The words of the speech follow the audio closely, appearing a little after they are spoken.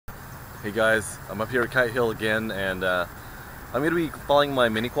Hey guys, I'm up here at Kite Hill again, and I'm going to be following my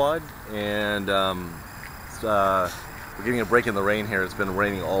mini quad, and we're getting a break in the rain here. It's been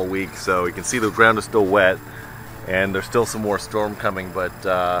raining all week, so you can see the ground is still wet, and there's still some more storm coming, but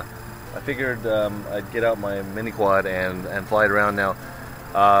I figured I'd get out my mini quad and fly it around now.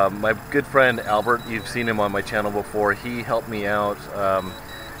 My good friend Albert, you've seen him on my channel before, he helped me out.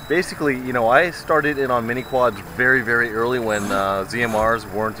 Basically, you know, I started in on mini quads very, very early when ZMRs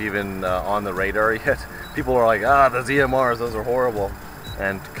weren't even on the radar yet. People are like, the ZMRs, those are horrible.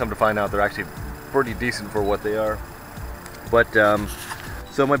 And come to find out, they're actually pretty decent for what they are. But,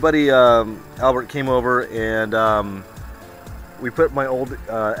 so my buddy Albert came over, and we put my old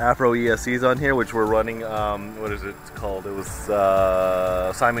Afro ESCs on here, which we're running, what is it called? It was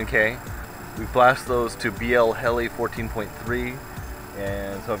simonK. We flashed those to BLHeli 14.3.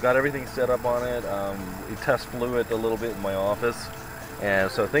 And so I've got everything set up on it. We test flew it a little bit in my office, and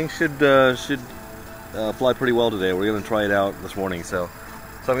so things should fly pretty well today. We're going to try it out this morning, so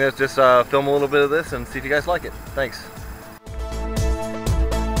I'm going to just film a little bit of this and see if you guys like it. Thanks.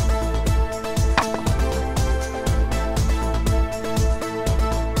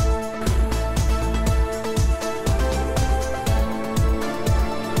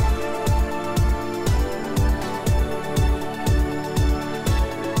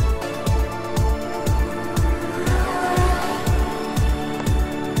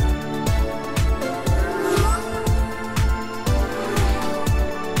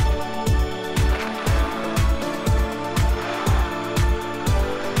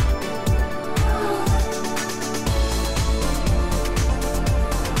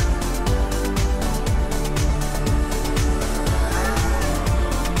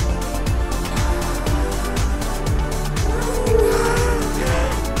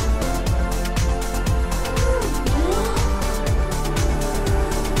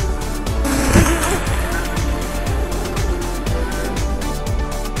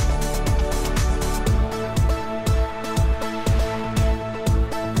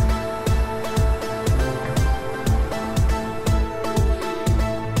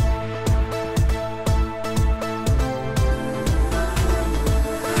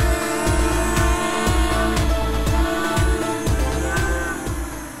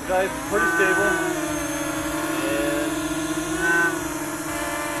 Pretty stable, and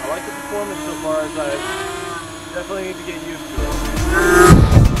I like the performance so far. As I definitely need to get used to it.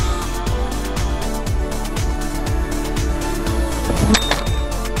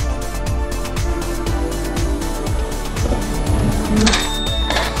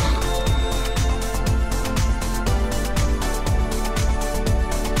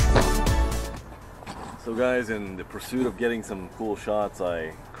 So guys, in the pursuit of getting some cool shots,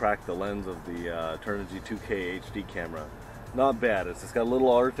 I cracked the lens of the Turnigy 2K HD camera. Not bad. It's just got a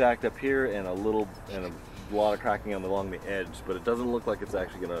little artifact up here and a lot of cracking along the edge, but it doesn't look like it's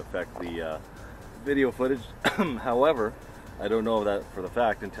actually going to affect the video footage. However, I don't know that for the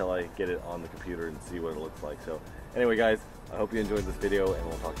fact until I get it on the computer and see what it looks like. So anyway guys, I hope you enjoyed this video, and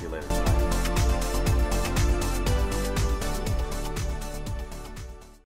we'll talk to you later. Bye.